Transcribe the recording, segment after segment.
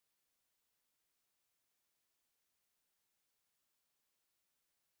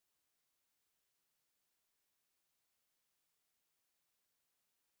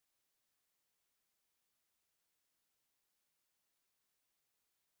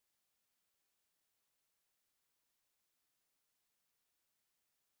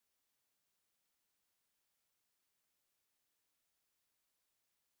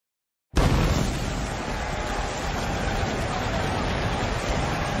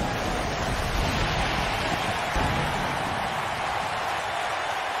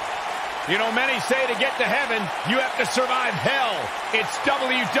You know, many say to get to heaven, you have to survive hell. It's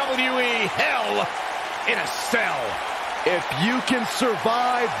WWE Hell in a Cell. If you can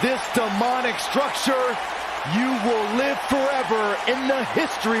survive this demonic structure, you will live forever in the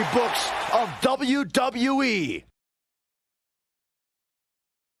history books of WWE.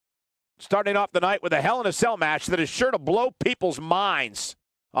 Starting off the night with a Hell in a Cell match that is sure to blow people's minds.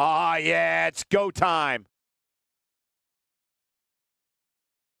 Ah, yeah, it's go time.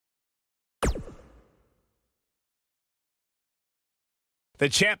 The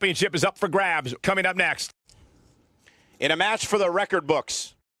championship is up for grabs. Coming up next, In a match for the record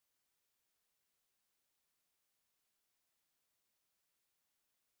books.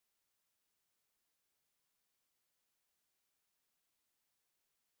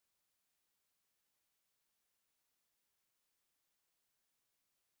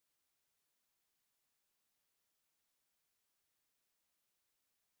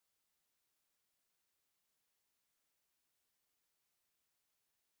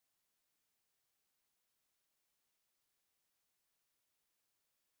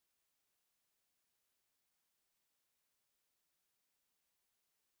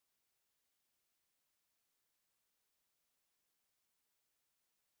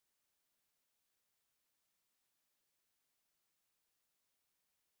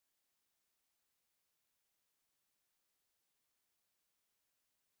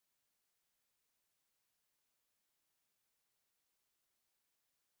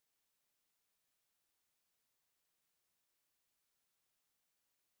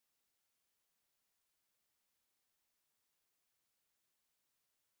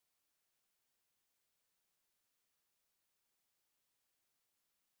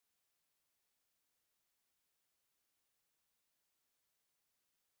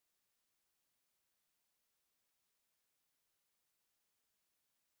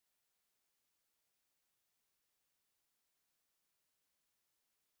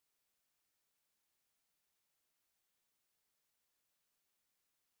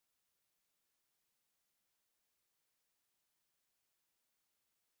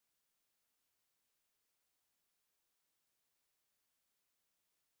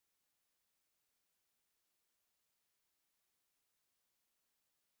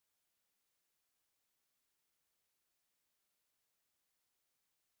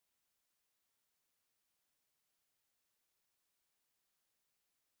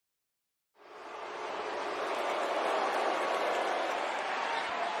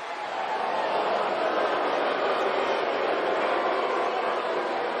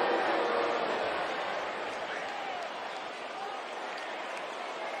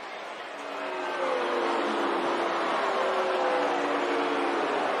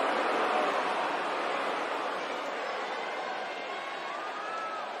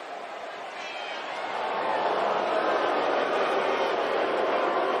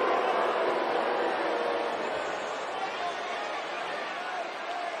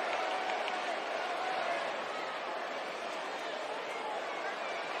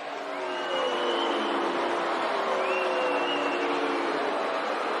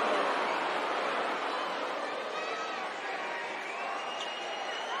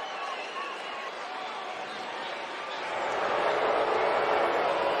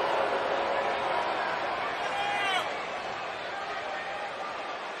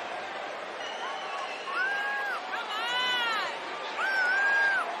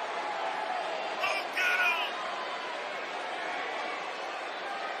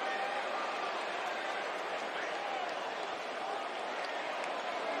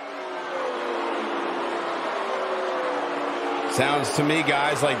 sounds to me,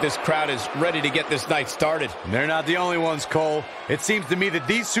 guys, like this crowd is ready to get this night started. They're not the only ones, Cole. It seems to me that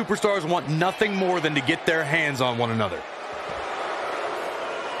these superstars want nothing more than to get their hands on one another.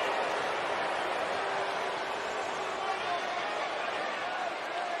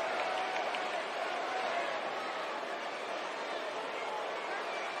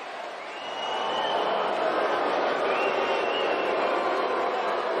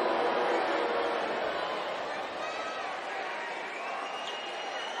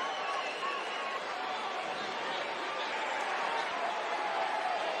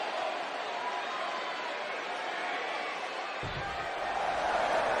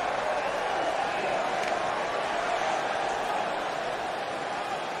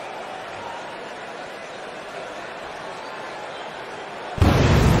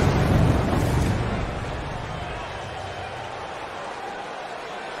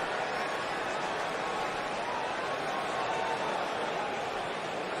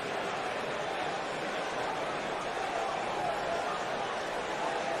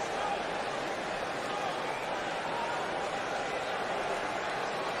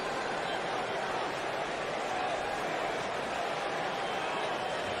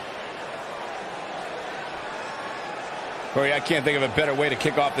 Corey, I can't think of a better way to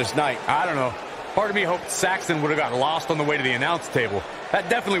kick off this night. I don't know. Part of me hoped Saxton would have got lost on the way to the announce table. That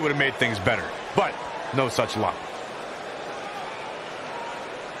definitely would have made things better. But no such luck.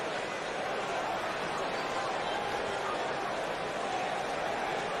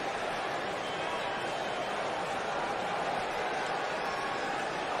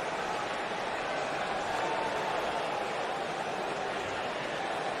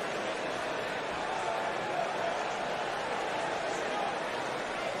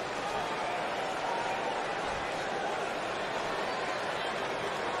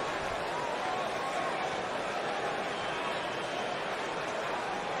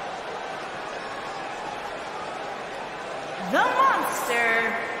 The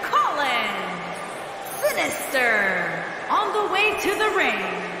Monster, Colin Sinister, on the way to the ring.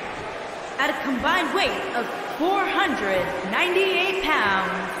 At a combined weight of 498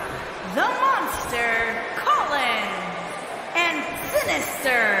 pounds, The Monster, Colin, and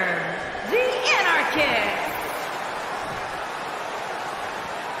Sinister, the Anarchist.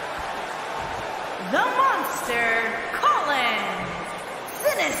 The Monster, Colin,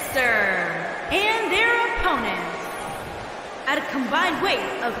 Sinister, and their opponents. At a combined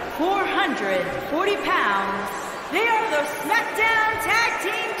weight of 440 pounds, they are the SmackDown Tag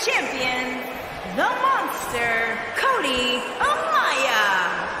Team Champions, The Monster, Cody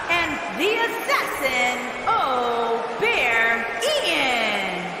Amaya, and the Assassin, Bear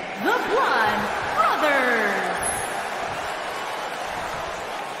Ian, the Blood Brothers.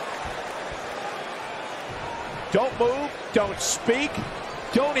 Don't move, don't speak,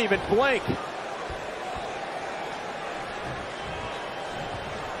 don't even blink.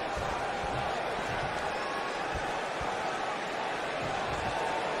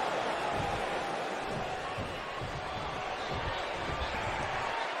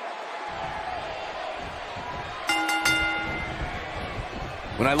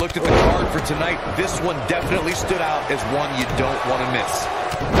 When I looked at the card for tonight, this one definitely stood out as one you don't want to miss.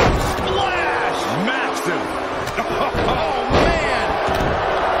 Splash! Massive! Oh, man!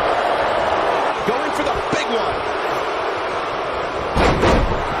 Going for the big one.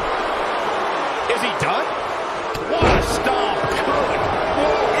 Is he done? What a stomp! Good.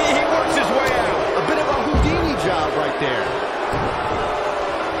 He works his way out. A bit of a Houdini job right there.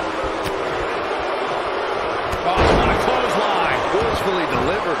 Oh, on a clothesline. Forcefully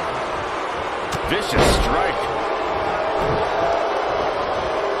delivered. Vicious strike.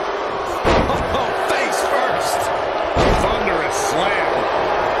 Oh, face first. Thunderous slam.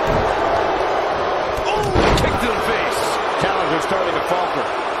 Oh, kick to the face. Challenger starting to falter.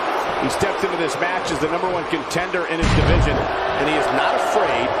 He steps into this match as the #1 contender in his division, and he is not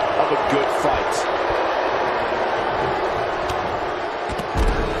afraid of a good fight.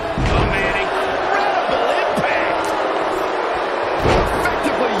 Oh, man, incredible impact.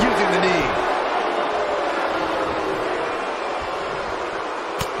 Effectively using the knee.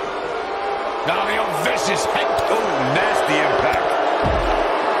 Oh, the old vicious head. Oh, nasty impact.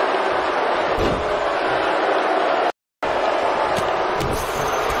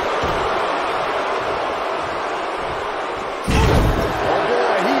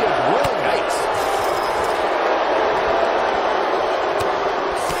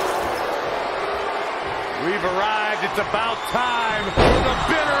 We've arrived. It's about time for the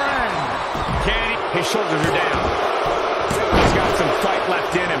bitter end. His shoulders are down. He's got some fight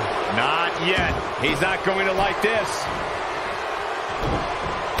left in him. Not yet. He's not going to like this.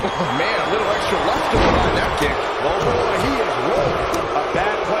 Oh, man, a little extra left to behind that kick. Oh, boy, he is rolling. A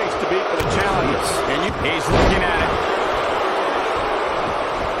bad place to be for the challengers. He's looking at it.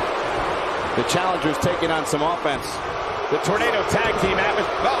 The challenger's taking on some offense. The Tornado Tag Team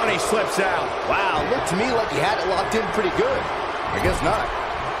atmosphere. Oh, and he slips out. Wow, looked to me like he had it locked in pretty good. I guess not.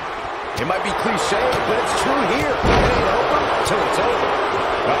 It might be cliche, but it's true here. It ain't over till it's over.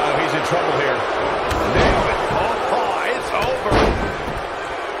 Uh-oh, he's in trouble here. Nailed it. Oh, it's over.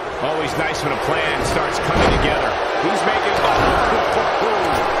 Always nice when a plan starts coming together. He's making...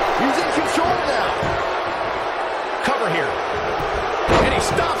 He's in control now. Cover here. And he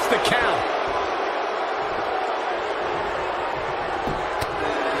stops the count.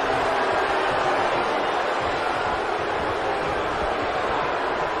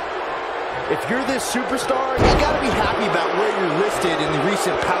 If you're this superstar, you gotta be happy about where you're listed in the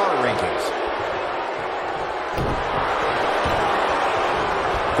recent power rankings.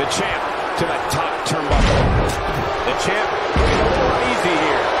 The champ to the top turnbuckle. The champ looking a little uneasy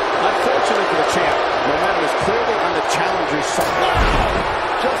here. Unfortunately for the champ, momentum is clearly on the challenger's side.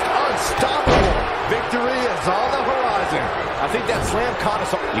 Wow! Just unstoppable. Victory is on the horizon. I think that slam caught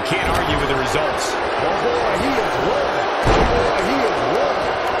us. You can't argue with the results. Oh boy, he is rolling. He is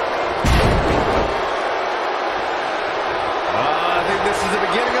rolling. I think this is the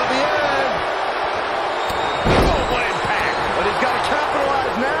beginning of the end. Oh, what impact. But he's got to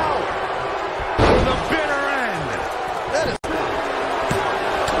capitalize now. For the bitter end. That is...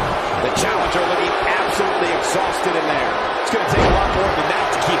 The challenger looking absolutely exhausted in there. It's going to take a lot more than that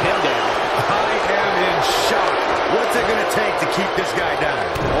to keep him down. I am in shock. What's it going to take to keep this guy down?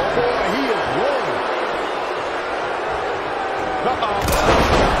 Oh, boy, he is rolling. Uh-oh.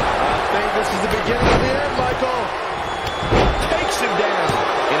 I think this is the beginning of the end, Michael. Takes him down.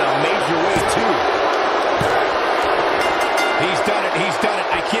 In a major way, too. He's done it. He's done it.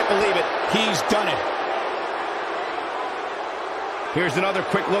 I can't believe it. He's done it. Here's another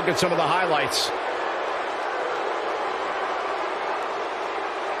quick look at some of the highlights.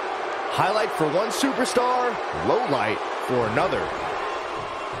 Highlight for one superstar, low light for another.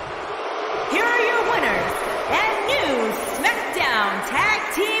 Here are your winners and new SmackDown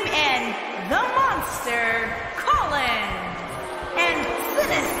Tag Team and The Monster, Collins, and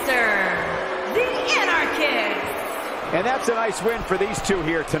Sinister, the Anarchist. And that's a nice win for these two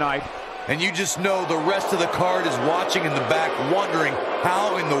here tonight. And you just know the rest of the card is watching in the back, wondering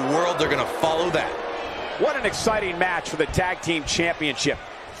how in the world they're going to follow that. What an exciting match for the Tag Team Championship.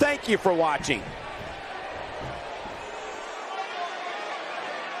 Thank you for watching.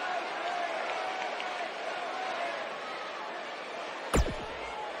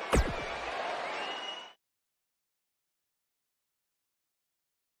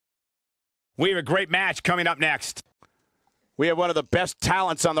 We have a great match coming up next. We have one of the best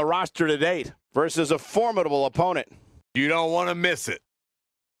talents on the roster to date versus a formidable opponent. You don't want to miss it.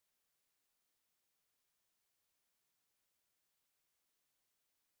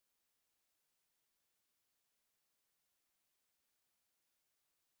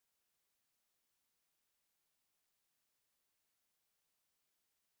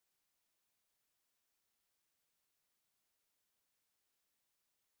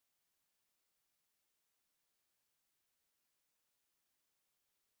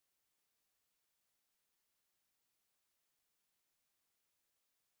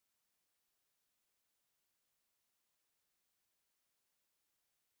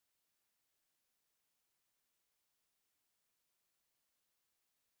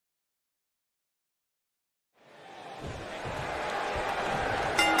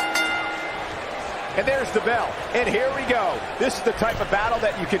 And there's the bell. And here we go. This is the type of battle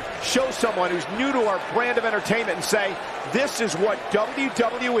that you can show someone who's new to our brand of entertainment and say, this is what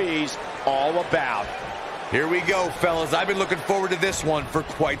WWE's all about. Here we go, fellas. I've been looking forward to this one for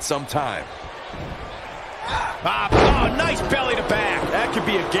quite some time. Oh, nice belly to back. That could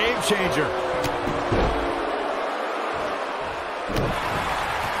be a game changer.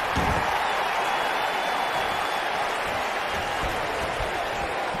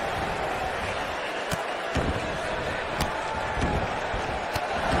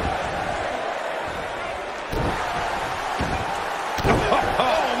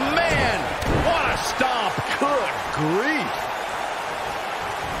 Grief.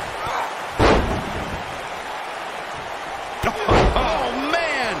 Oh,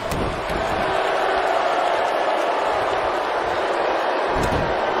 man.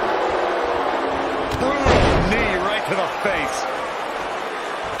 Knee right to the face.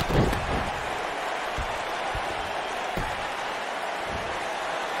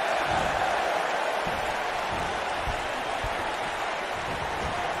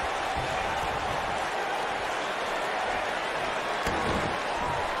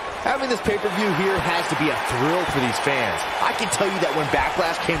 Having this pay-per-view here has to be a thrill for these fans. I can tell you that when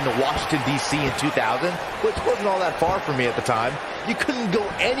Backlash came to Washington, D.C. in 2000, which wasn't all that far from me at the time, you couldn't go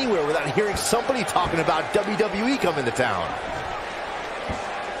anywhere without hearing somebody talking about WWE coming to town.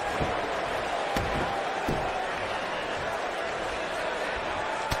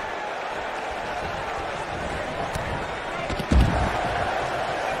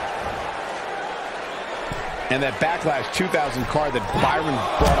 And that Backlash 2000 card that Byron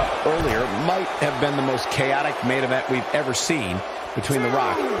brought up earlier might have been the most chaotic main event we've ever seen between The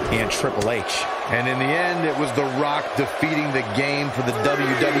Rock and Triple H. And in the end, it was The Rock defeating the game for the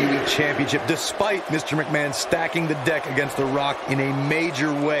WWE Championship, despite Mr. McMahon stacking the deck against The Rock in a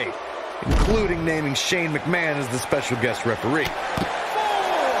major way, including naming Shane McMahon as the special guest referee.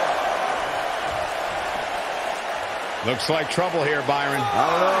 Looks like trouble here, Byron. I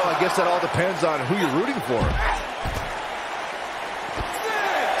don't know. I guess that all depends on who you're rooting for.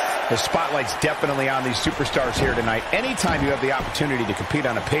 The spotlight's definitely on these superstars here tonight. Anytime you have the opportunity to compete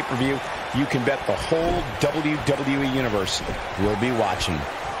on a pay-per-view, you can bet the whole WWE Universe will be watching.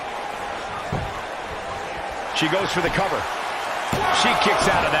 She goes for the cover. She kicks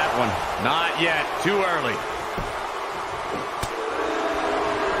out of that one. Not yet. Too early.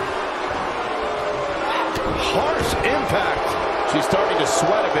 Harsh impact. She's starting to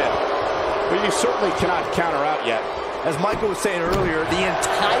sweat a bit. But you certainly cannot count her out yet. As Michael was saying earlier, the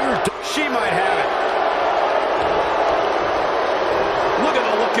entire... She might have it. Look at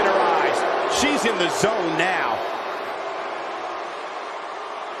the look in her eyes. She's in the zone now.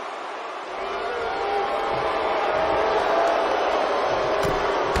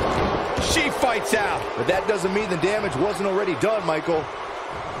 She fights out. But that doesn't mean the damage wasn't already done, Michael.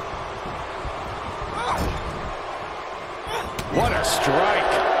 What a strike.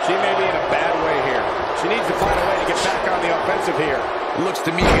 She may be in a bad way here. She needs to find a way to get back on the offensive here. Looks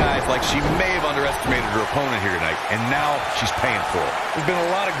to me, guys, like she may have underestimated her opponent here tonight, and now she's paying for it. There's been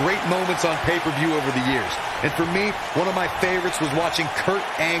a lot of great moments on pay-per-view over the years, and for me, one of my favorites was watching Kurt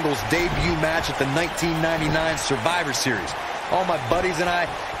Angle's debut match at the 1999 Survivor Series. All my buddies and I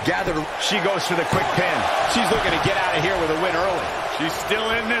gathered. She goes for the quick pin. She's looking to get out of here with a win early. She's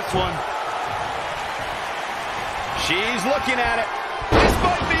still in this one. She's looking at it. This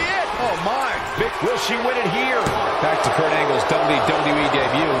might be it. Oh, my. Will she win it here? Back to Kurt Angle's WWE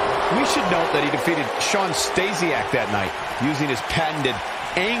debut. We should note that he defeated Shawn Stasiak that night using his patented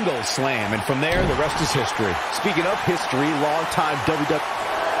Angle Slam. And from there, the rest is history. Speaking of history, longtime WWE...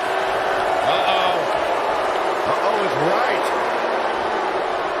 Uh-oh is right.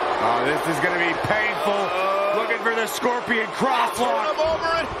 Oh, this is going to be painful. Looking for the Scorpion crosswalk.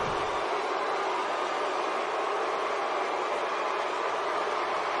 Over it.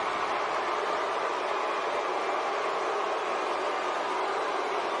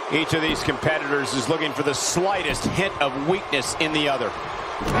 Each of these competitors is looking for the slightest hint of weakness in the other.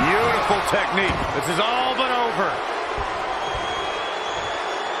 Beautiful technique. This is all but over.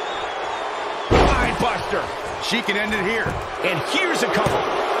 Spine buster. She can end it here. And here's a couple.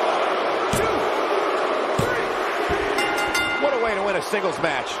 2, 3. What a way to win a singles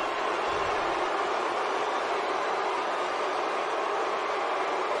match.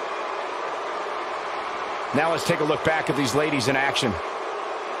 Now let's take a look back at these ladies in action.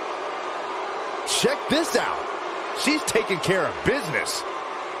 Check this out. She's taking care of business.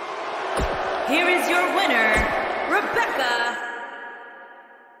 Here is your winner, Rebecca.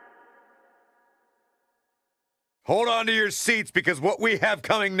 Hold on to your seats, because what we have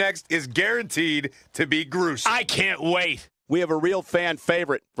coming next is guaranteed to be gruesome. I can't wait. We have a real fan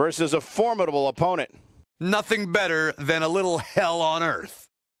favorite versus a formidable opponent. Nothing better than a little hell on earth.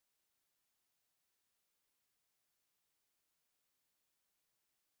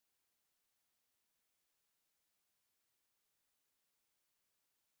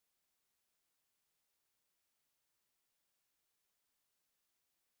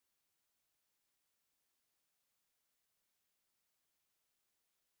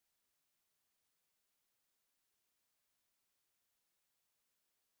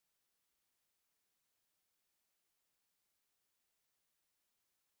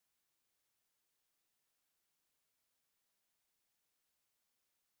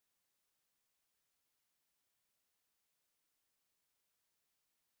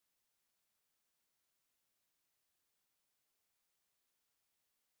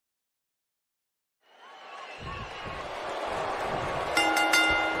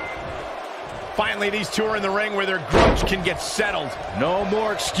 Finally, these two are in the ring where their grudge can get settled. No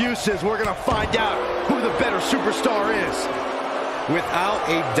more excuses. We're going to find out who the better superstar is. Without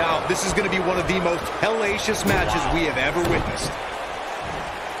a doubt, this is going to be one of the most hellacious matches we have ever witnessed.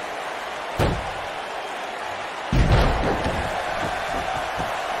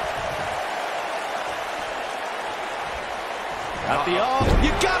 At the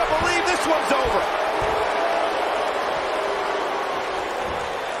you gotta believe this one's over.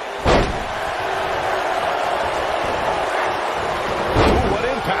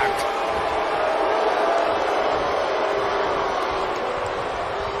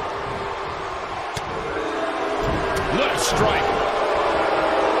 Strike.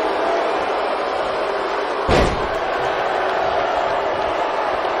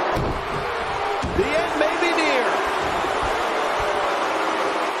 The end may be near.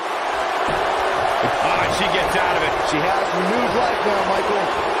 She gets out of it. She has renewed life now, Michael.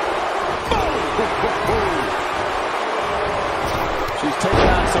 Boom! She's taking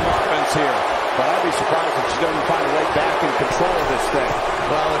on some offense here, but I'd be surprised if she doesn't find a way back in control of this thing.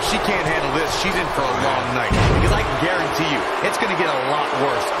 Well, if she can't handle this, she's in for a long night. Because I can guarantee you, it's going to get a lot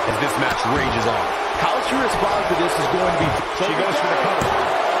worse as this match rages on. How she responds to this is going to be... She goes for the cover.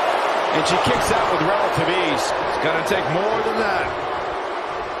 And she kicks out with relative ease. It's going to take more than that.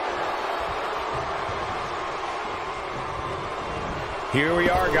 Here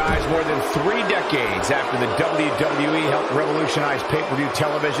we are, guys, more than 3 decades after the WWE helped revolutionize pay-per-view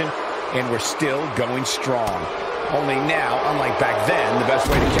television, and we're still going strong. Only now, unlike back then, the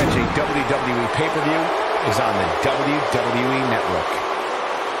best way to catch a WWE pay-per-view is on the WWE Network.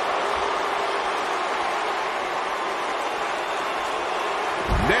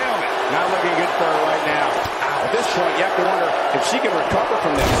 Nailed it. Not looking good for her right now. At this point, you have to wonder if she can recover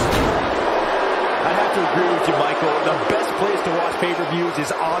from this. I have to agree with you, Michael. The best place to watch pay-per-views is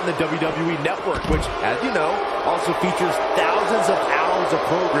on the WWE Network, which, as you know, also features thousands of hours of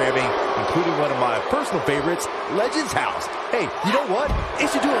programming, including one of my personal favorites, Legends House. Hey, you know what? They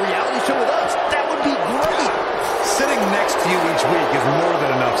should do a reality show with us. That would be great. Sitting next to you each week is more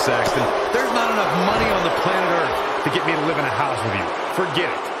than enough, Saxton. There's not enough money on the planet Earth to get me to live in a house with you. Forget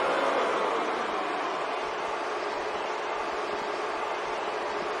it.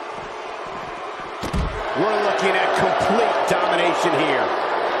 We're looking at complete domination here.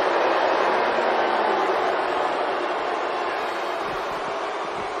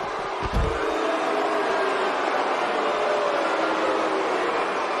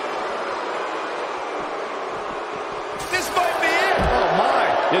 This might be it. Oh, my.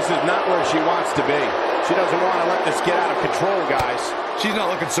 This is not where she wants to be. She doesn't want to let this get out of control, guys. She's not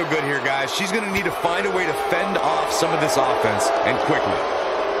looking so good here, guys. She's going to need to find a way to fend off some of this offense, and quickly.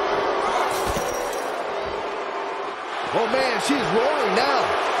 Oh, man, she's rolling now.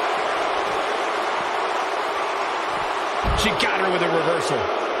 She got her with a reversal.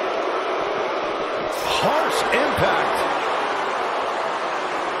 Harsh impact.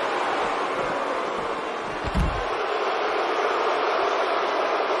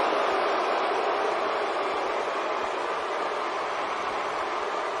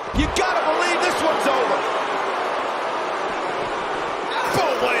 You gotta believe this one's over.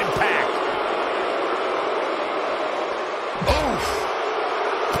 Boom, what impact.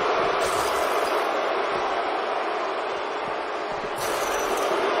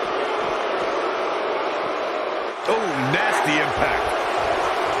 Oh, nasty impact.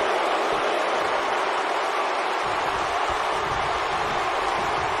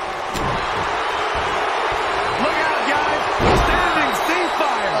 Look out, guys. Standing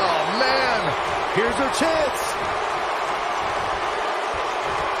ceasefire. Oh, man. Here's her chance.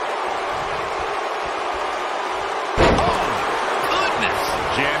 Oh, goodness.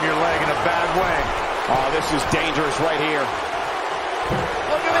 Jam your leg in a bad way. Oh, this is dangerous right here.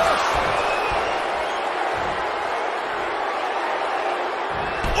 Look at this.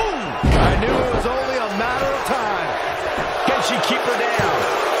 I knew it was only a matter of time. Can she keep her down?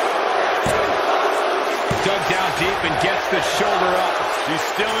 Dug down deep and gets the shoulder up. She's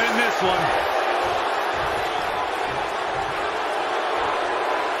still in this one.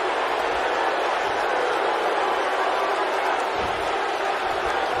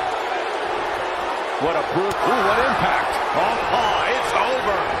 What a brute. Ooh, what impact. Oh, it's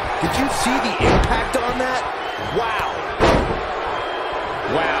over. Did you see the impact on that? Wow.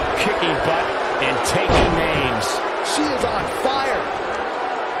 Wow, kicking butt and taking names. She is on fire.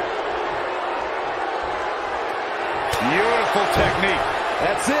 Beautiful technique.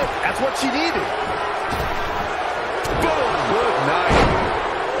 That's it. That's what she needed. Boom. Good night.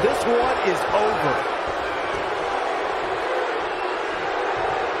 This one is over.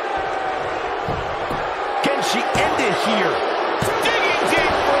 Can she end it here? Digging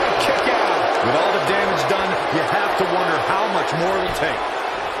deep for a kick out. With all the damage done, you have to wonder how much more it'll take.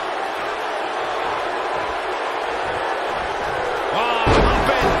 Up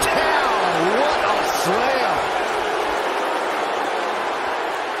and down. What a slam.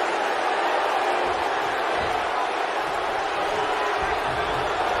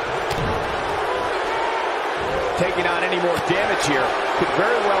 Taking on any more damage here could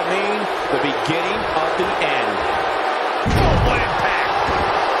very well mean the beginning of the end. Oh, what impact.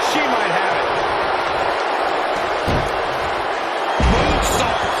 She might have it.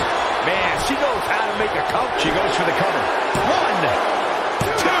 Moonsault. Man, she knows how to make a cover. She goes for the cover. 1,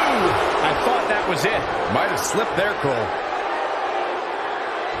 2. I thought that was it. Might have slipped there, Cole.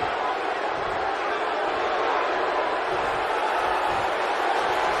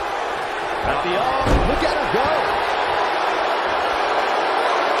 At the arm. Look at her go.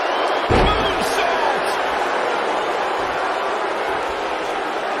 Moonsault!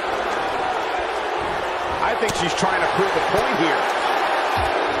 I think she's trying to prove a point here.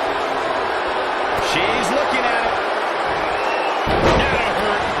 She's looking at it.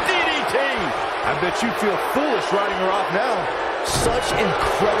 DDT. I bet you feel foolish writing her off now. Such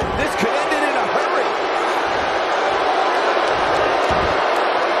incredible. This could end it in a hurry.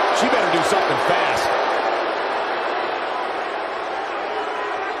 She better do something fast.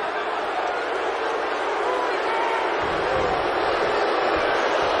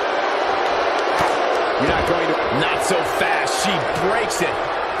 so fast. She breaks it.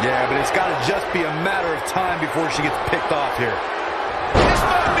 Yeah, but it's got to just be a matter of time before she gets picked off here. This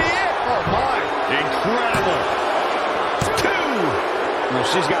might be it. Oh, my. Incredible. 2. Well,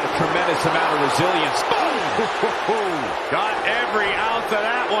 she's got a tremendous amount of resilience. Boom! Got every ounce of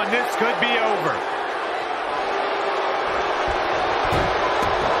that one. This could be over.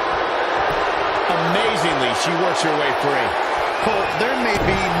 Amazingly, she works her way free. Cole, there may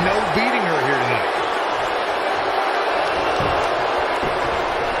be no beating her here tonight.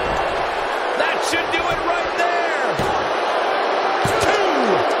 That should do it right there. 2,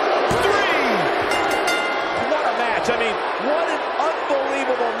 3. What a match. I mean, what an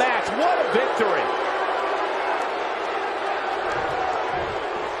unbelievable match. What a victory.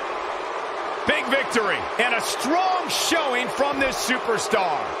 Big victory and a strong showing from this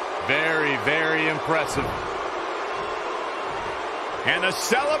superstar. Very, very impressive. And the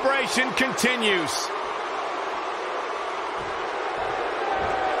celebration continues.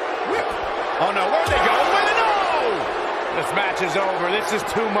 Oh, no, where'd they go? No! This match is over. This is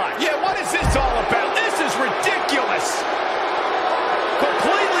too much. Yeah, what is this all about? This is ridiculous.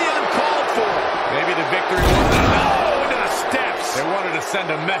 Completely uncalled for. Maybe the victory wasn't enough. Oh, into the steps. They wanted to send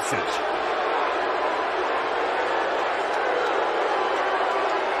a message.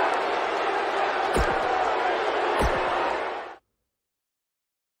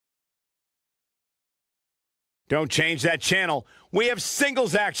 Don't change that channel. We have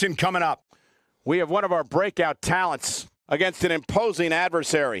singles action coming up. We have one of our breakout talents against an imposing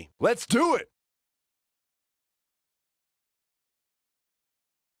adversary. Let's do it.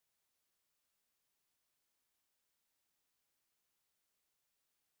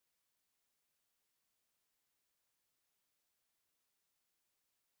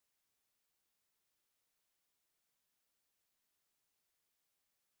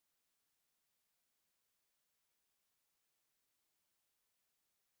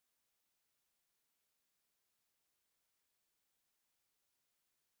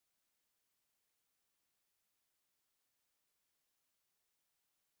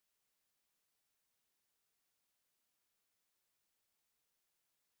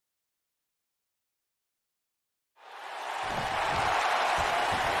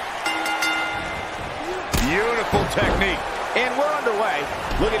 Beautiful technique. And we're underway.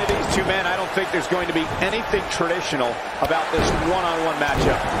 Looking at these two men, I don't think there's going to be anything traditional about this one-on-one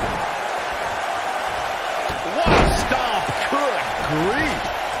matchup. What a stomp. Good grief.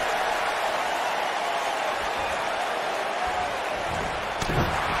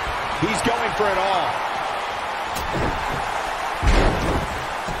 He's going for it all.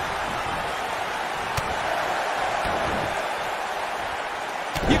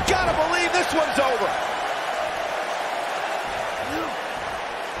 You gotta believe this one's over.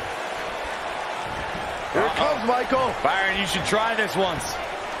 Here it comes, Michael. Byron, you should try this once.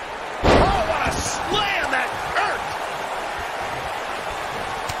 Oh, what a slam that hurt.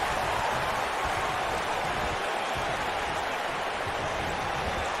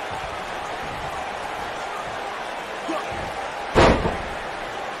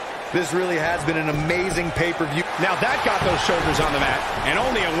 This really has been an amazing pay-per-view. Now that got those shoulders on the mat, and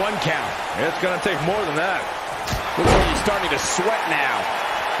only a 1 count. It's going to take more than that. Looks like he's starting to sweat now.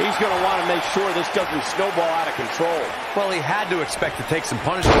 He's going to want to make sure this doesn't snowball out of control. Well, he had to expect to take some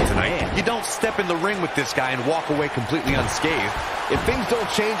punishment tonight. You don't step in the ring with this guy and walk away completely unscathed. If things don't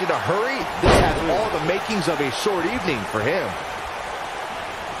change in a hurry, this has all the makings of a short evening for him.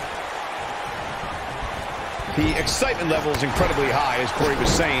 The excitement level is incredibly high, as Corey was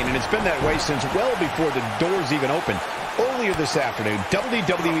saying, and it's been that way since well before the doors even opened. Earlier this afternoon,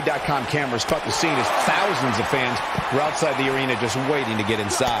 WWE.com cameras caught the scene as thousands of fans were outside the arena just waiting to get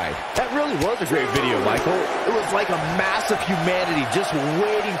inside. That really was a great video, Michael. It was like a mass of humanity just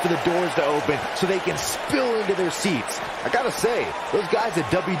waiting for the doors to open so they can spill into their seats. I gotta say, those guys at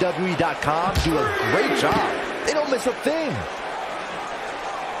WWE.com do a great job. They don't miss a thing.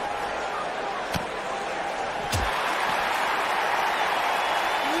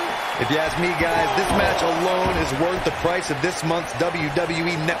 If you ask me, guys, this match alone is worth the price of this month's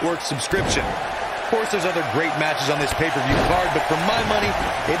WWE Network subscription. Of course, there's other great matches on this pay-per-view card, but for my money,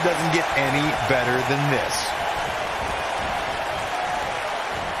 it doesn't get any better than this.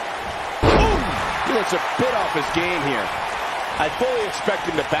 Boom! He looks a bit off his game here. I fully expect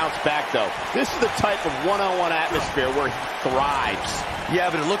him to bounce back, though. This is the type of one-on-one atmosphere where he thrives.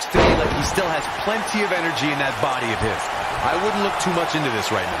 Yeah, but it looks to me like he still has plenty of energy in that body of his. I wouldn't look too much into this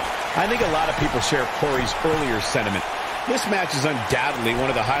right now. I think a lot of people share Corey's earlier sentiment. This match is undoubtedly one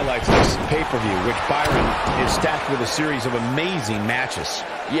of the highlights of this pay-per-view, which Byron is stacked with a series of amazing matches.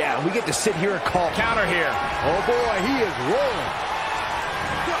 Yeah, we get to sit here and call Counter here. Oh boy, he is rolling.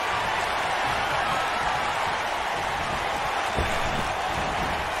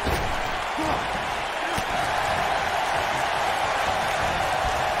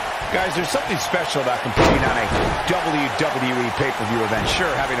 Guys, there's something special about competing on a WWE pay-per-view event.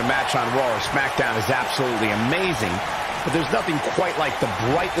 Sure, having a match on Raw or SmackDown is absolutely amazing, but there's nothing quite like the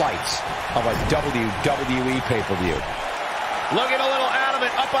bright lights of a WWE pay-per-view. Looking a little out of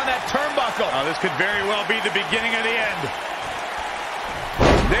it, up on that turnbuckle. Oh, this could very well be the beginning of the end.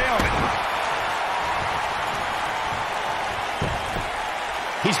 Nailed it.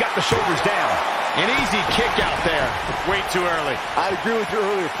 He's got the shoulders down. An easy kick out there. Way too early. I agree with your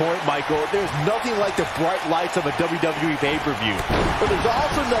earlier point, Michael. There's nothing like the bright lights of a WWE pay-per-view. But there's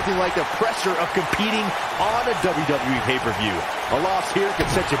also nothing like the pressure of competing on a WWE pay-per-view. A loss here could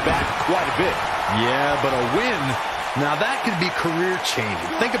set you back quite a bit. Yeah, but a win, now that could be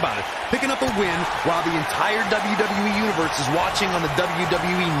career-changing. Think about it. Picking up a win while the entire WWE Universe is watching on the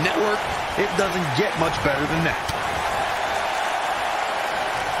WWE Network, it doesn't get much better than that.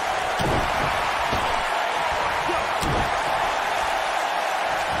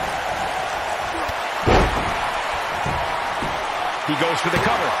 He goes for the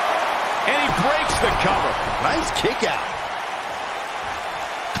cover. And he breaks the cover. Nice kick out.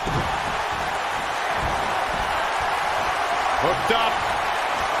 Hooked up.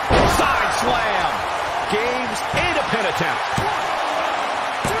 Side slam. Games and a pin attempt.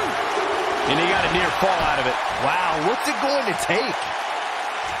 And he got a near fall out of it. Wow, what's it going to take?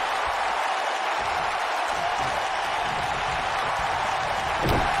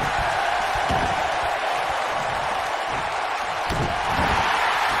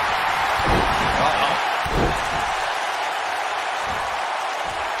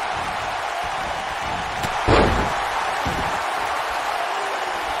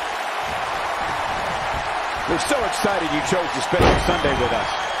 We're so excited you chose to spend your Sunday with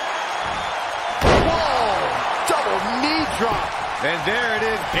us. Whoa! Double knee drop. And there it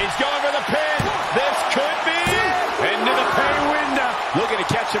is. He's going for the pin. This could be into the pay window. Looking to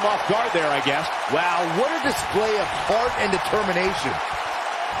catch him off guard there, I guess. Wow, what a display of heart and determination.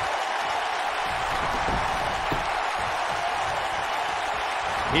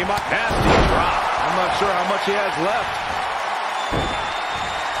 He might nasty drop. I'm not sure how much he has left.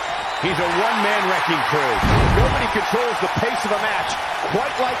 He's a one-man wrecking crew. Nobody controls the pace of a match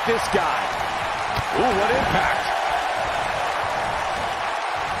quite like this guy. Ooh, what impact.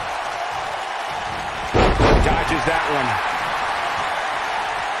 Dodges that one.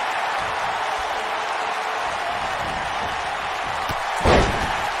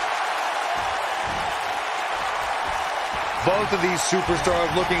 Both of these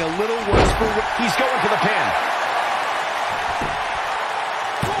superstars looking a little worse for wear. He's going for the pin.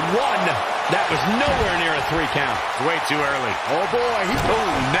 One. That was nowhere near a 3 count. Way too early. Oh boy,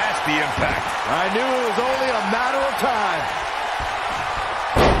 Nasty impact. I knew it was only a matter of time.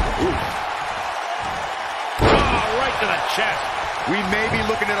 Oh, right to the chest. We may be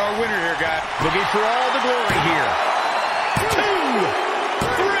looking at our winner here, guys. Looking for all the glory here. 2,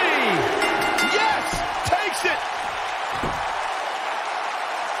 3. Yes! Takes it!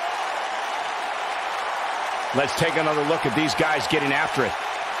 Let's take another look at these guys getting after it.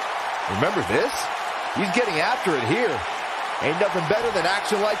 Remember this? He's getting after it here. Ain't nothing better than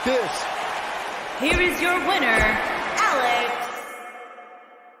action like this. Here is your winner, Alex.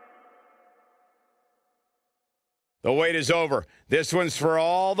 The wait is over. This one's for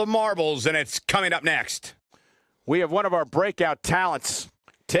all the marbles, and it's coming up next. We have one of our breakout talents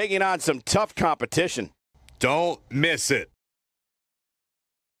taking on some tough competition. Don't miss it.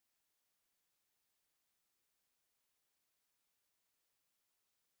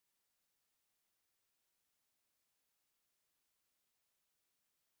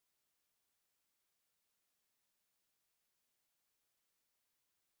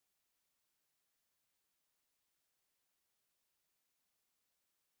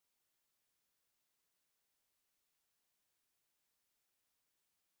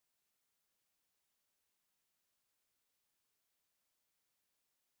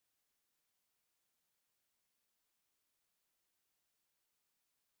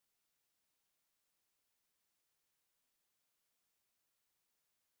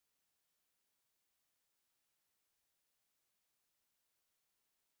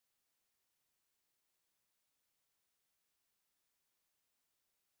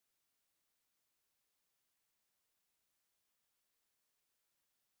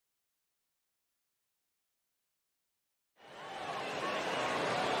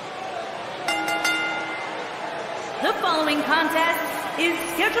 The following contest is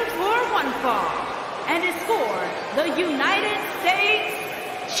scheduled for one fall and is for the United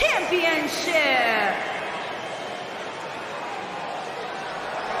States Championship.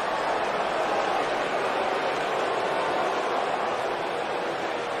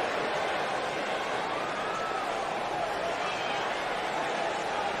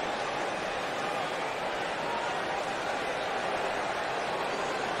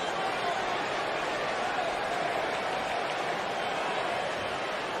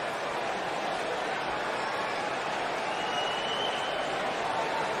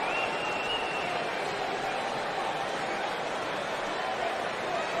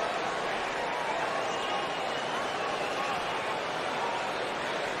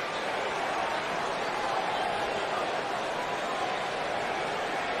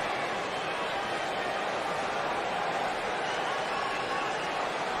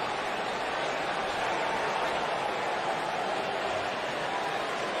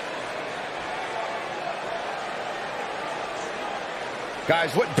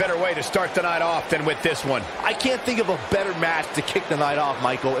 Guys, what better way to start the night off than with this one? I can't think of a better match to kick the night off,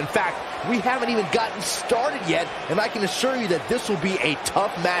 Michael. In fact, we haven't even gotten started yet, and I can assure you that this will be a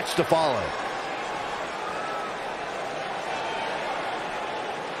tough match to follow.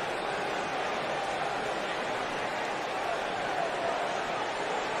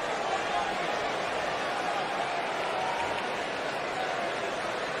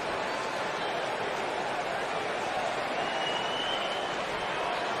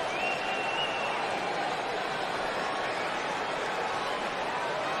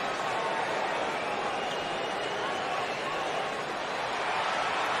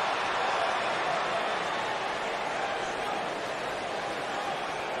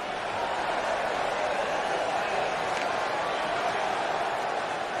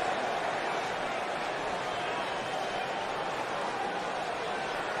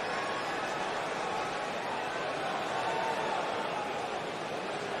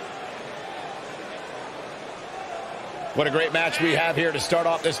 What a great match we have here to start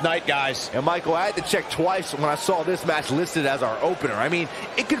off this night, guys. And Michael, I had to check twice when I saw this match listed as our opener. I mean,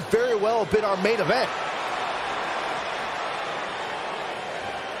 it could very well have been our main event.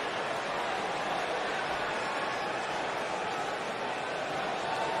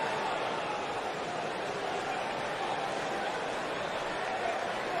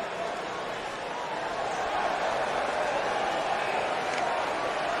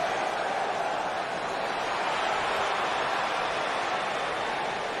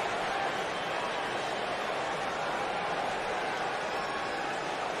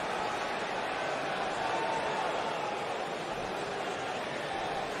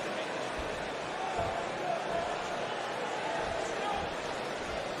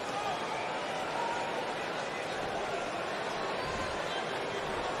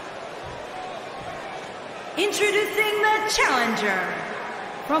 Introducing the challenger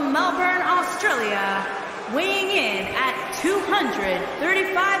from Melbourne, Australia, weighing in at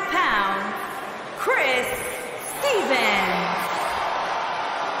 235 pounds, Chris Stevens.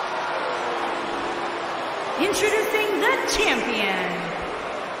 Introducing the champion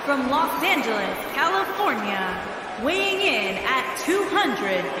from Los Angeles, California, weighing in at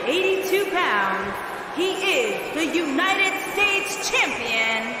 282 pounds, he is the United States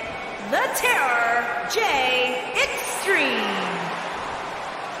champion, The Terror, J Extreme.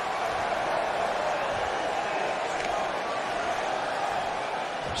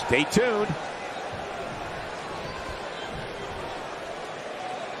 Stay tuned.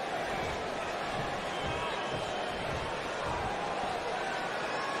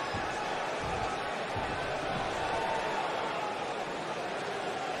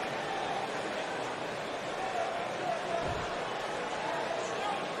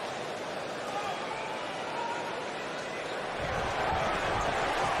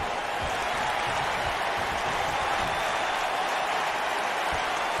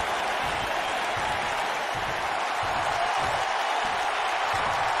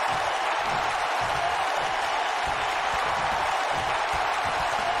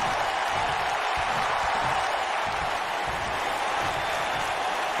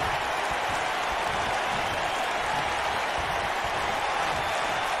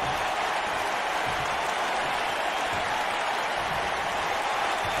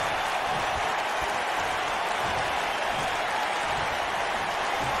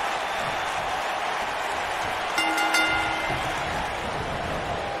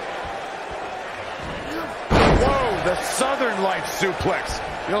 The Southern Light suplex.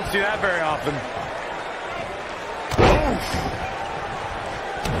 You don't see that very often.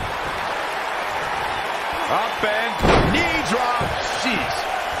 Up and knee drop. Jeez.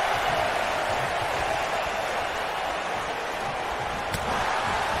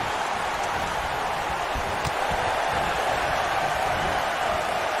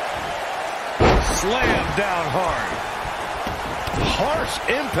 Slam down hard. Harsh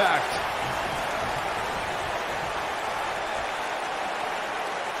impact.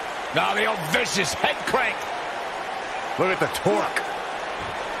 Now the old vicious head crank. Look at the torque.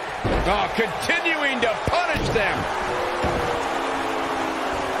 Oh, continuing to punish them.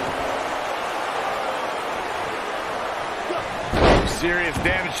 Serious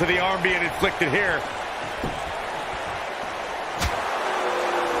damage to the arm being inflicted here.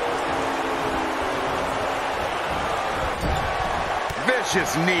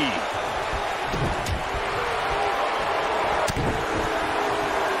 Vicious knee.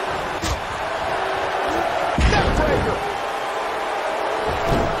 Neckbreaker.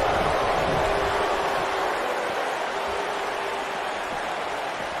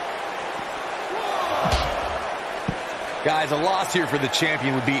 Guys, a loss here for the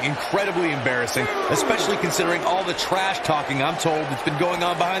champion would be incredibly embarrassing, especially considering all the trash talking I'm told that's been going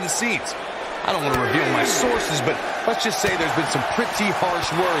on behind the scenes. I don't want to reveal my sources, but let's just say there's been some pretty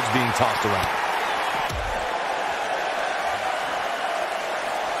harsh words being tossed around.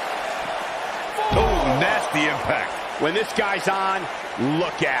 Oh, nasty impact. When this guy's on,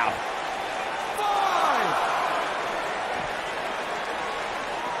 look out.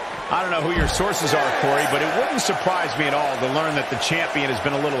 I don't know who your sources are, Corey, but it wouldn't surprise me at all to learn that the champion has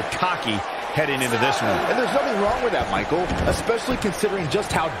been a little cocky heading into this one. And there's nothing wrong with that, Michael, especially considering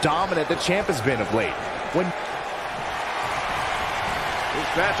just how dominant the champ has been of late. When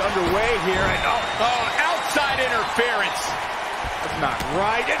This match underway here, and outside interference. That's not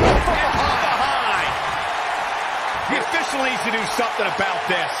right. And from behind. The official needs to do something about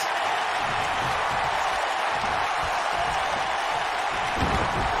this.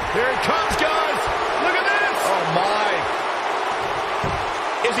 Here it comes, guys. Look at this. oh my,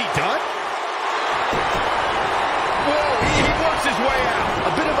 Is he done? Whoa, he works his way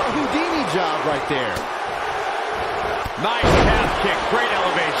out. a bit of a Houdini job right there. Nice calf kick. Great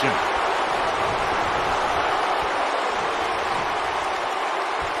elevation.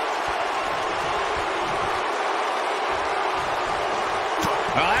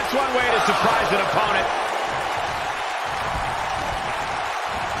 Well, that's one way to surprise an opponent.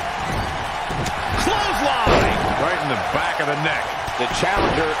 Clothesline! Right in the back of the neck. The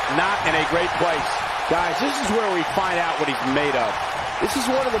challenger not in a great place. Guys, this is where we find out what he's made of. This is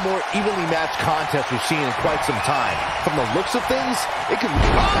one of the more evenly matched contests we've seen in quite some time. From the looks of things, it could be...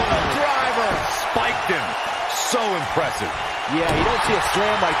 Driver! Spiked him. So impressive. Yeah, you don't see a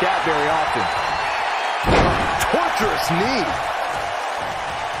slam like that very often. Torturous knee.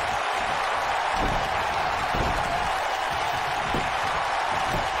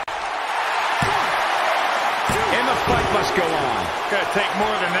 And the fight must go on. Gonna take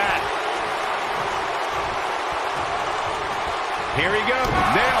more than that. Here we go.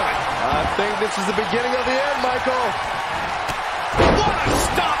 Nailed it. I think this is the beginning of the end, Michael. What a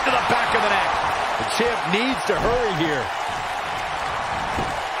stop to the back of the neck. The champ needs to hurry here.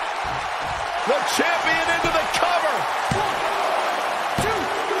 The champion into the cover. 1, 2,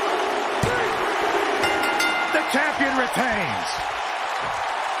 3. The champion retains.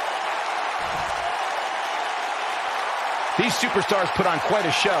 These superstars put on quite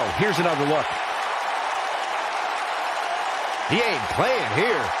a show. Here's another look. He ain't playing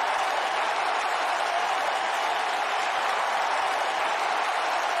here.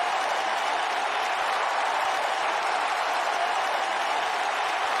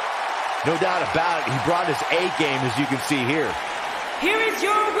 No doubt about it, he brought his A game, as you can see here. Here is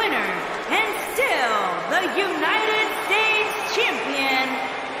your winner, and still the United States Champion,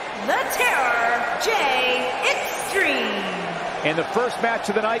 the Terror, Jay Extreme. And the first match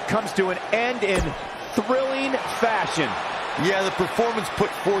of the night comes to an end in thrilling fashion. Yeah, the performance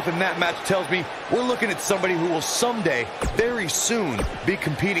put forth in that match tells me we're looking at somebody who will someday, very soon, be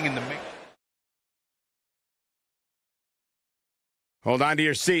competing in the main. Hold on to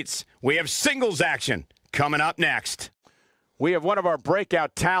your seats. We have singles action coming up next. We have one of our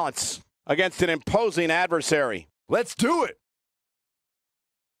breakout talents against an imposing adversary. Let's do it.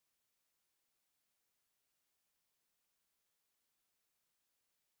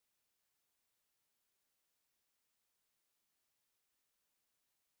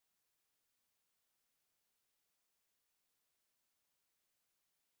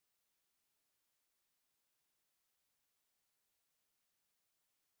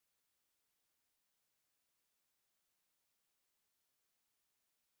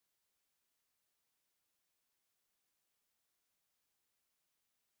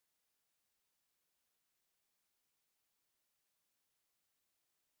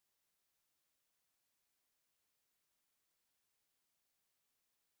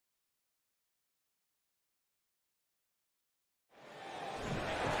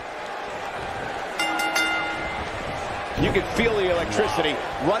 You can feel the electricity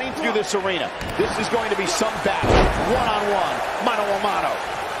running through this arena. This is going to be some battle. One-on-one, mano-a-mano.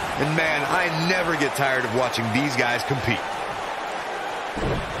 And man, I never get tired of watching these guys compete.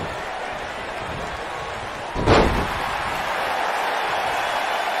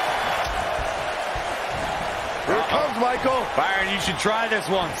 Here it comes, Michael. Byron, you should try this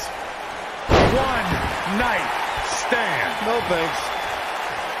once. One night stand. No thanks.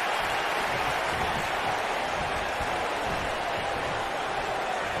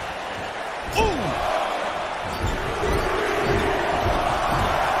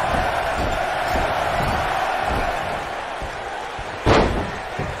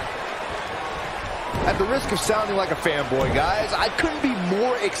 At the risk of sounding like a fanboy, guys, I couldn't be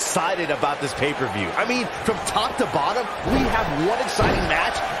more excited about this pay-per-view. I mean, from top to bottom, we have one exciting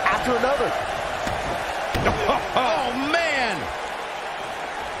match after another. Oh, man!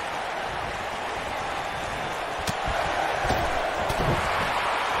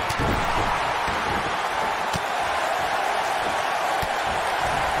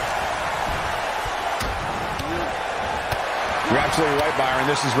 You're absolutely right, Byron.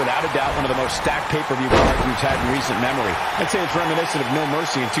 This is without a doubt one of the most stacked pay-per-view cards we've had in recent memory. I'd say it's reminiscent of No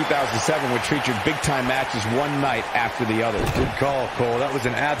Mercy in 2007, which featured big-time matches one night after the other. Good call, Cole. That was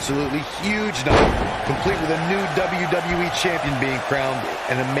an absolutely huge night, complete with a new WWE champion being crowned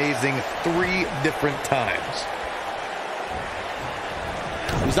an amazing 3 different times.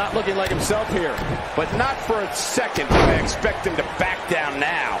 He's not looking like himself here, but not for a second do I expect him to back down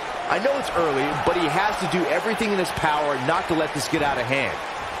now. I know it's early, but he has to do everything in his power not to let this get out of hand.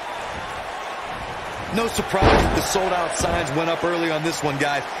 No surprise that the sold-out signs went up early on this one,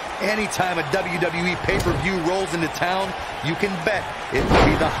 guys. Anytime a WWE pay-per-view rolls into town, you can bet it will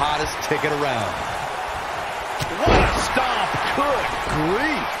be the hottest ticket around. What a stomp! Good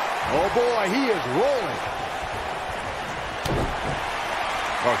grief! Oh boy, he is rolling.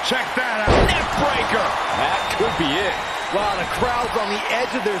 Oh, check that out. Neck breaker. That could be it. Wow, the crowd's on the edge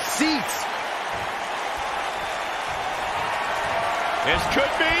of their seats. This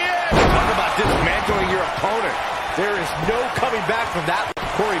could be it. Talk about dismantling your opponent. There is no coming back from that.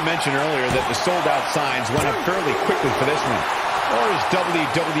 Corey mentioned earlier that the sold-out signs went up fairly quickly for this one. Or as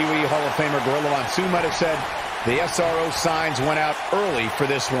WWE Hall of Famer Gorilla Monsoon might have said, the SRO signs went out early for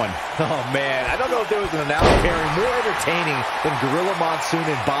this one. Oh, man, I don't know if there was an analogy pairing more entertaining than Gorilla Monsoon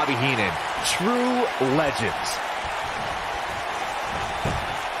and Bobby Heenan. True legends.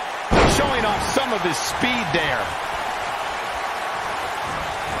 Showing off some of his speed there.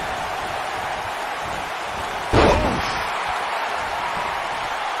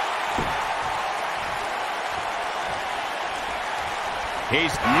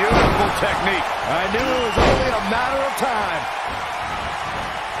 He's beautiful technique. I knew it was only a matter of time.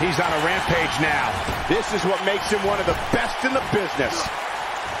 He's on a rampage now. This is what makes him one of the best in the business.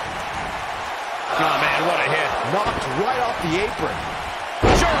 Oh, man, what a hit. Knocked right off the apron.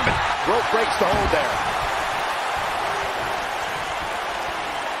 German. Rope breaks the hold there.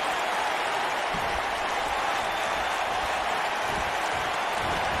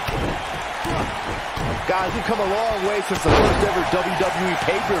 Guys, we've come a long way since the first ever WWE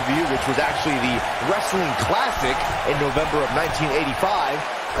pay-per-view, which was actually the Wrestling Classic in November of 1985.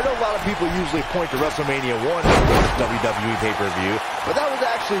 I know a lot of people usually point to WrestleMania 1 as the first WWE pay-per-view, but that was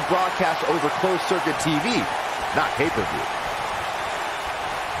actually broadcast over closed-circuit TV, not pay-per-view.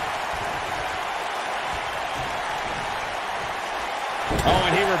 Oh,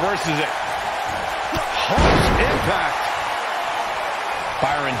 and he reverses it. Harsh impact.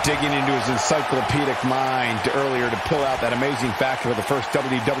 Byron digging into his encyclopedic mind earlier to pull out that amazing fact of the first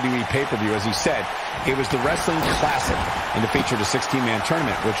WWE pay-per-view. As he said, it was the Wrestling Classic, and it featured a 16-man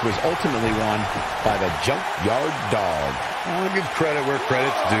tournament, which was ultimately won by the Junkyard Dog. Well, give credit where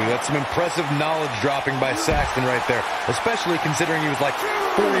credit's due. That's some impressive knowledge dropping by Saxton right there, especially considering he was like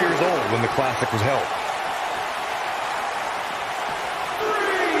 4 years old when the Classic was held.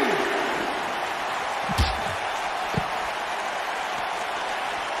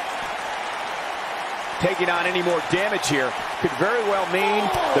 Taking on any more damage here could very well mean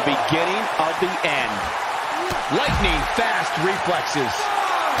the beginning of the end. Lightning fast reflexes.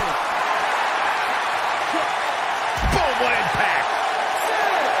 Boom, what impact.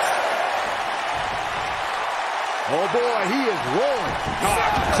 Oh boy, he is rolling. Oh,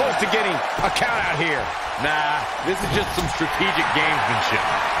 close to getting a count out here. Nah, this is just some strategic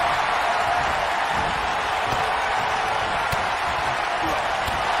gamesmanship.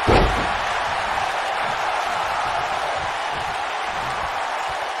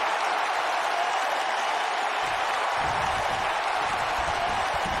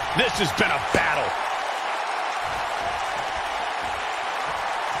 This has been a battle.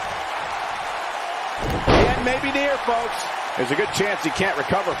 may be near, folks. There's a good chance he can't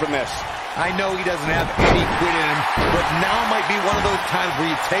recover from this. I know he doesn't have any quit in him, but now might be one of those times where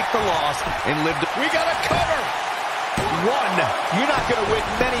you take the loss and live to... We got a cover. One. You're not going to win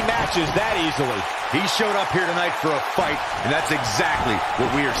many matches that easily. He showed up here tonight for a fight, and that's exactly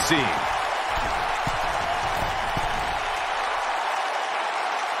what we are seeing.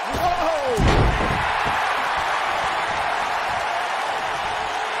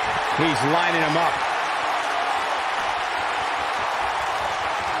 He's lining him up.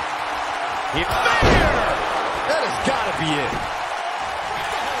 That has got to be it.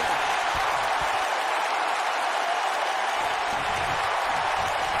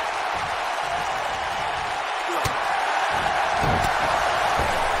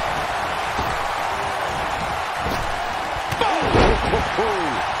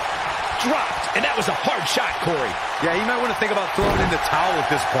 Dropped, and that was a hard shot, Corey. Yeah, he might want to think about throwing in the towel at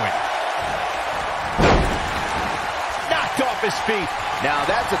this point. Knocked off his feet. Now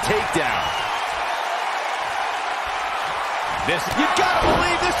that's a takedown. You gotta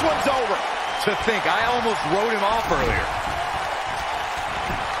believe this one's over. To think, I almost wrote him off earlier.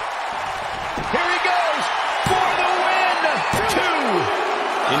 Here he goes for the win. 2.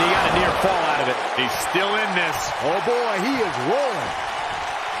 And he got a near fall out of it. He's still in this. Oh boy, he is rolling.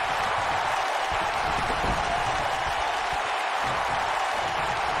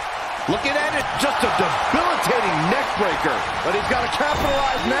 Looking at it, just a debilitating neck breaker. But he's got to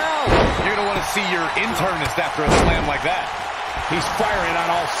capitalize now. You're going to want to see your internist after a slam like that. He's firing on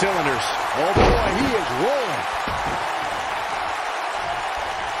all cylinders. Oh boy, he is rolling.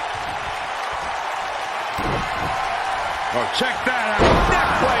 Oh, check that out. Neck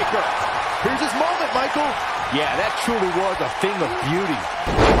breaker. Here's his moment, Michael. Yeah, that truly was a thing of beauty.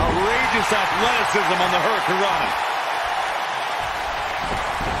 Outrageous athleticism on the Hurricanrana.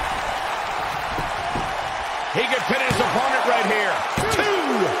 He could pin his opponent right here. 2,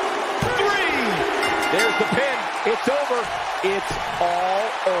 3. There's the pin. It's over. It's all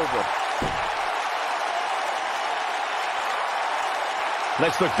over.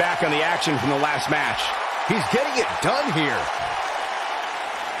 Let's look back on the action from the last match. He's getting it done here.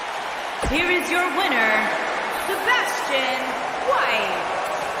 Here is your winner, Sebastian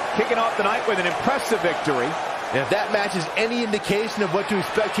White. Kicking off the night with an impressive victory. If that match is any indication of what to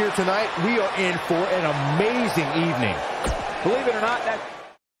expect here tonight, we are in for an amazing evening. Believe it or not,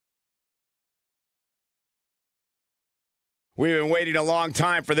 We've been waiting a long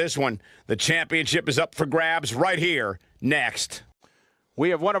time for this one. The championship is up for grabs right here, next. we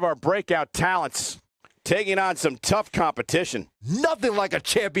have one of our breakout talents taking on some tough competition. Nothing like a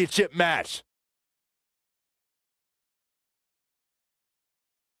championship match.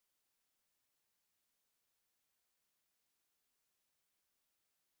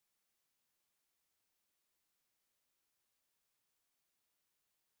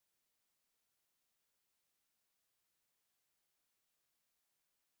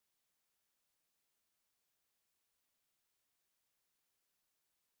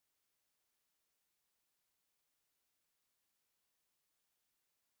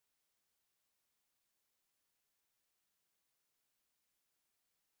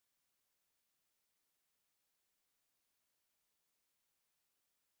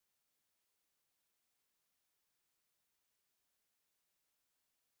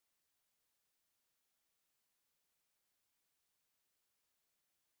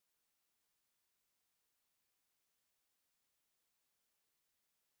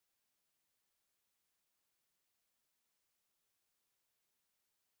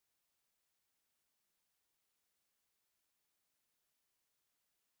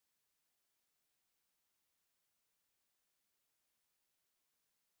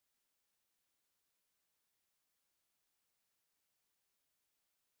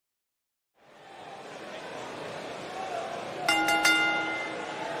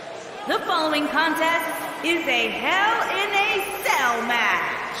 The following contest is a Hell in a Cell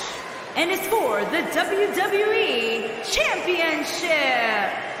match, and it's for the WWE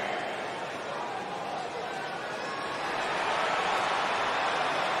Championship.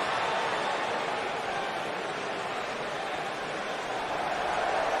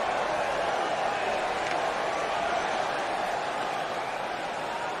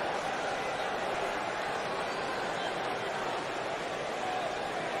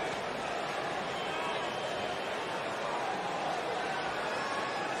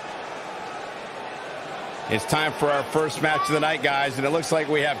 It's time for our first match of the night, guys, and it looks like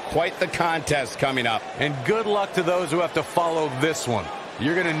we have quite the contest coming up. And good luck to those who have to follow this one.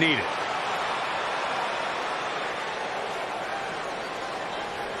 You're going to need it.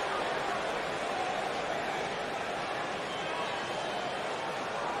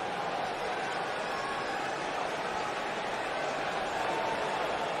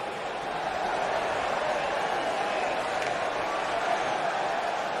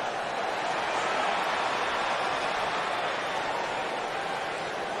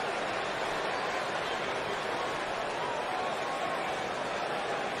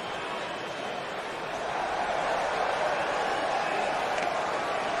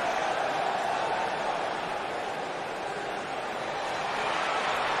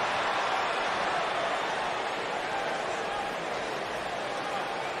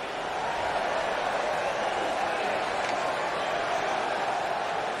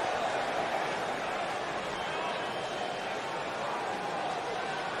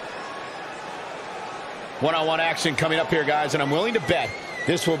 One-on-one action coming up here, guys, and I'm willing to bet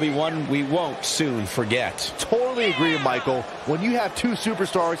this will be one we won't soon forget. Totally agree, Michael. When you have two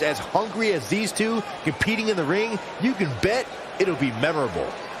superstars as hungry as these two competing in the ring, you can bet it'll be memorable.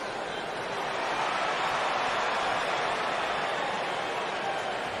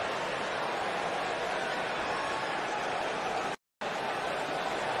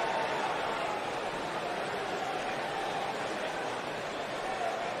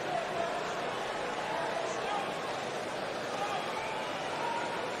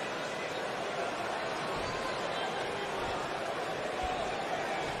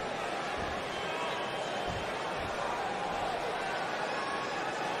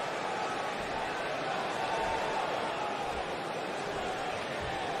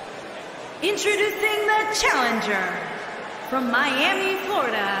 Introducing the challenger from Miami,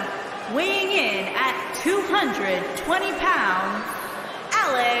 Florida, weighing in at 220 pounds,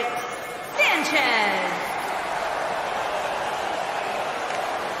 Alex Sanchez.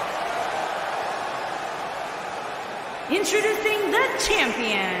 Introducing the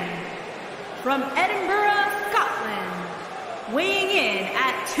champion from Edinburgh, Scotland, weighing in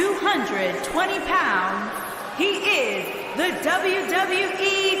at 220 pounds, he is the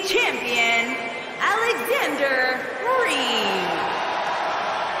WWE Champion, Alexander Reed.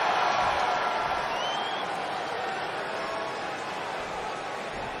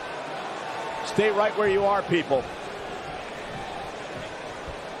 Stay right where you are, people.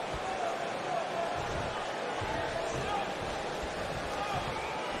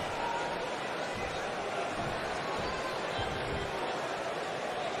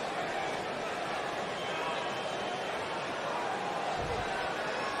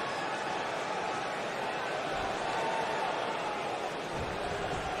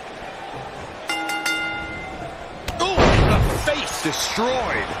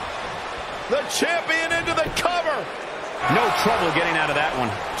 Destroyed. The champion into the cover. No trouble getting out of that one.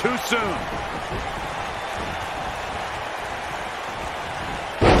 Too soon.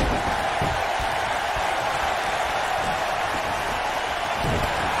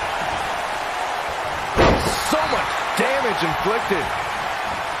 So much damage inflicted.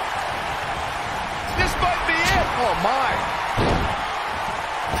 This might be it. Oh, my.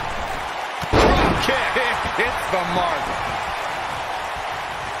 Drop kick. Hits the mark.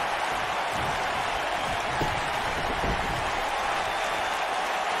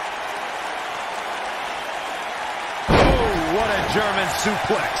 German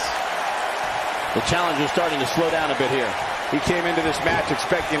suplex. The challenger's starting to slow down a bit here. He came into this match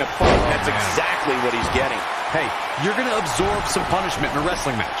expecting a fight. That's exactly what he's getting. Hey, you're going to absorb some punishment in a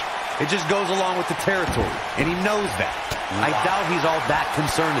wrestling match. It just goes along with the territory, and he knows that. I doubt he's all that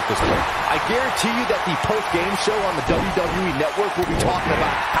concerned at this point. I guarantee you that the post-game show on the WWE Network will be talking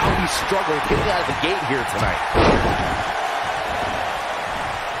about how he struggled getting out of the gate here tonight.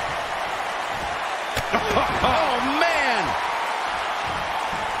 Oh, man.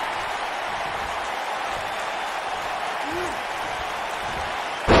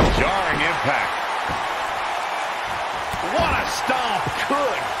 Jarring impact. What a stomp.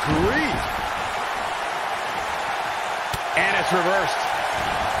 Good grief. And it's reversed.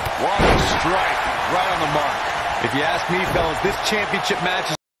 What a strike. Right on the mark. If you ask me, fellas, this championship match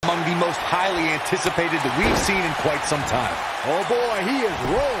is among the most highly anticipated that we've seen in quite some time. Oh boy, he is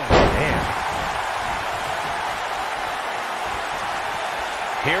rolling. Man.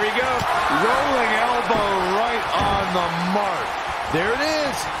 Here he goes. Rolling elbow right on the mark. There it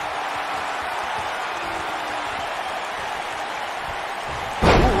is.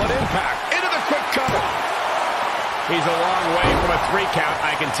 Ooh, what impact. Into the quick cover. He's a long way from a 3 count,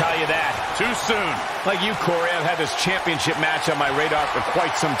 I can tell you that. Too soon. Like you, Corey, I've had this championship match on my radar for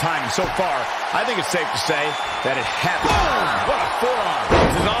quite some time. And so far, I think it's safe to say that it happened. Boom! What a forearm.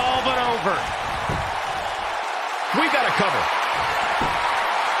 This is all but over. We got a cover.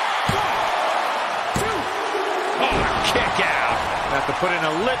 Oh, kick out. Have to put in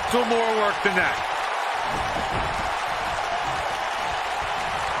a little more work than that.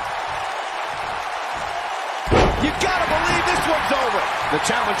 You gotta believe this one's over. The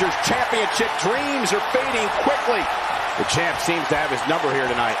challenger's championship dreams are fading quickly. The champ seems to have his number here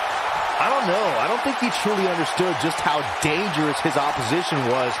tonight. I don't know. I don't think he truly understood just how dangerous his opposition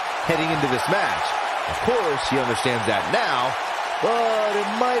was heading into this match. Of course, he understands that now, but it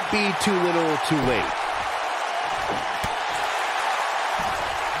might be too little too late.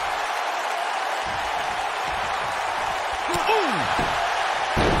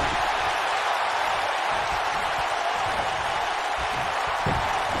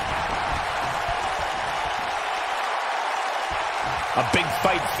 A big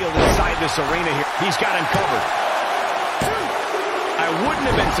fight field inside this arena here. He's got him covered. I wouldn't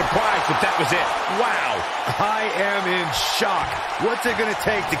have been surprised if that was it. Wow. I am in shock. What's it going to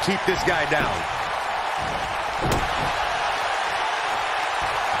take to keep this guy down?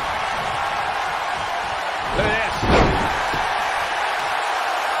 Look at this.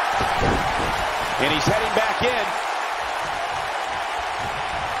 And he's heading back in.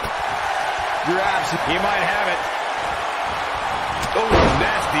 Grabs. He might have it. Oh,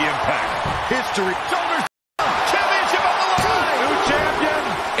 nasty impact. History. Shoulders. Championship on the line. New champion.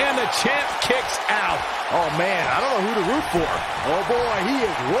 And the champ kicks out. Oh, man, I don't know who to root for. Oh, boy, he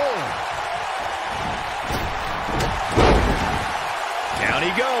is rolling. Down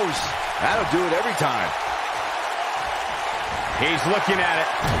he goes. That'll do it every time. He's looking at it.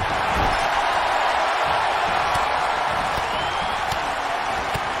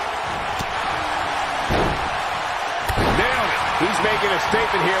 Nailed it. He's making a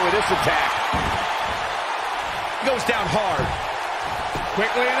statement here with this attack. Goes down hard.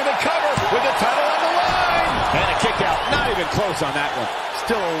 Quickly into the cover with the title on the line. And a kick out. Not even close on that one.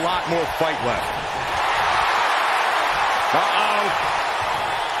 Still a lot more fight left. Uh-oh.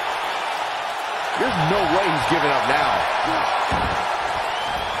 There's no way he's giving up now.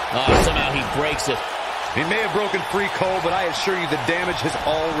 Oh, somehow he breaks it. He may have broken free, Cole, but I assure you the damage has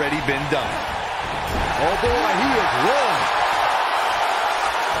already been done. Oh, boy, he is rolling.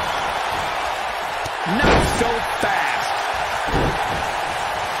 Not so fast.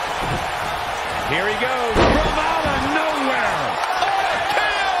 Here he goes. From out of nowhere. Oh,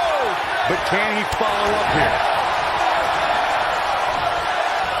 KO! But can he follow up here?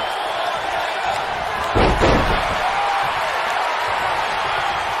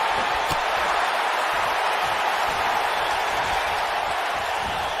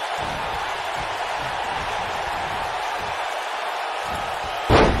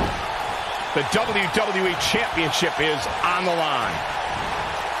 The WWE Championship is on the line.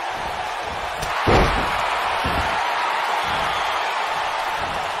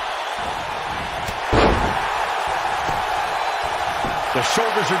 The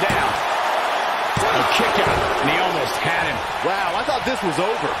shoulders are down. A kick out, and he almost had him. Wow, I thought this was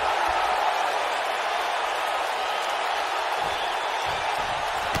over.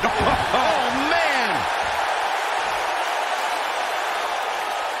 Oh, man!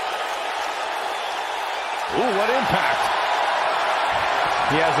 Ooh, what impact.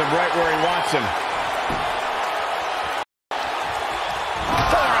 He has him right where he wants him.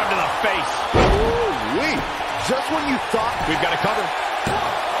 Forearm to the face. Ooh-wee. Just when you thought... We've got to cover.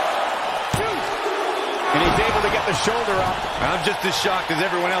 And he's able to get the shoulder up. I'm just as shocked as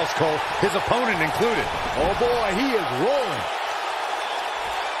everyone else, Cole. His opponent included. Oh, boy, he is rolling.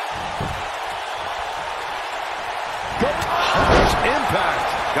 Harsh impact.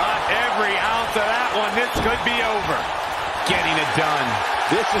 Got every ounce of that one. This could be over. Getting it done.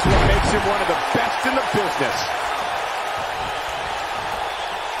 This is what makes him one of the best in the business.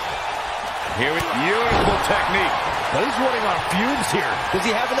 Here we go. Beautiful technique. But he's running on fumes here. Does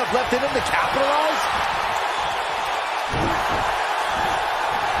he have enough left in him to capitalize?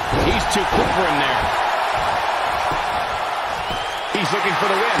 He's too quick for him there. He's looking for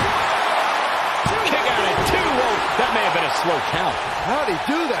the win. Kick out at 2. Whoa, that may have been a slow count. How'd he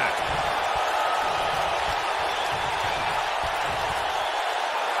do that?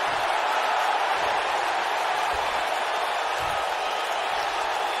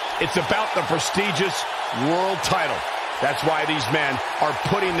 It's about the prestigious world title. That's why these men are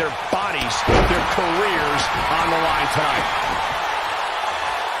putting their bodies, their careers on the line tonight.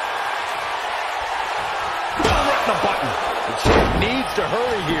 Right the button. The champ needs to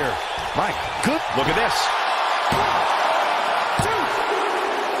hurry here. My good. Look at this. 1, 2,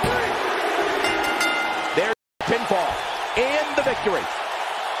 3. There's the pinfall and the victory.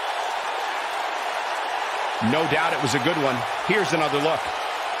 No doubt it was a good one. Here's another look.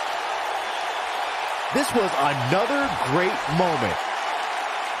 This was another great moment.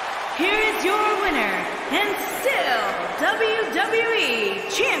 Here is your winner, and still WWE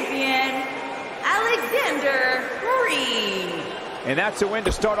Champion, Alexander Reed. And that's a win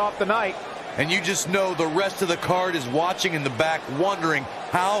to start off the night. And you just know the rest of the card is watching in the back, wondering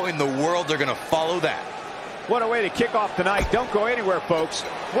how in the world they're going to follow that. What a way to kick off tonight. Don't go anywhere, folks.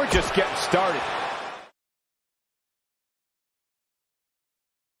 We're just getting started.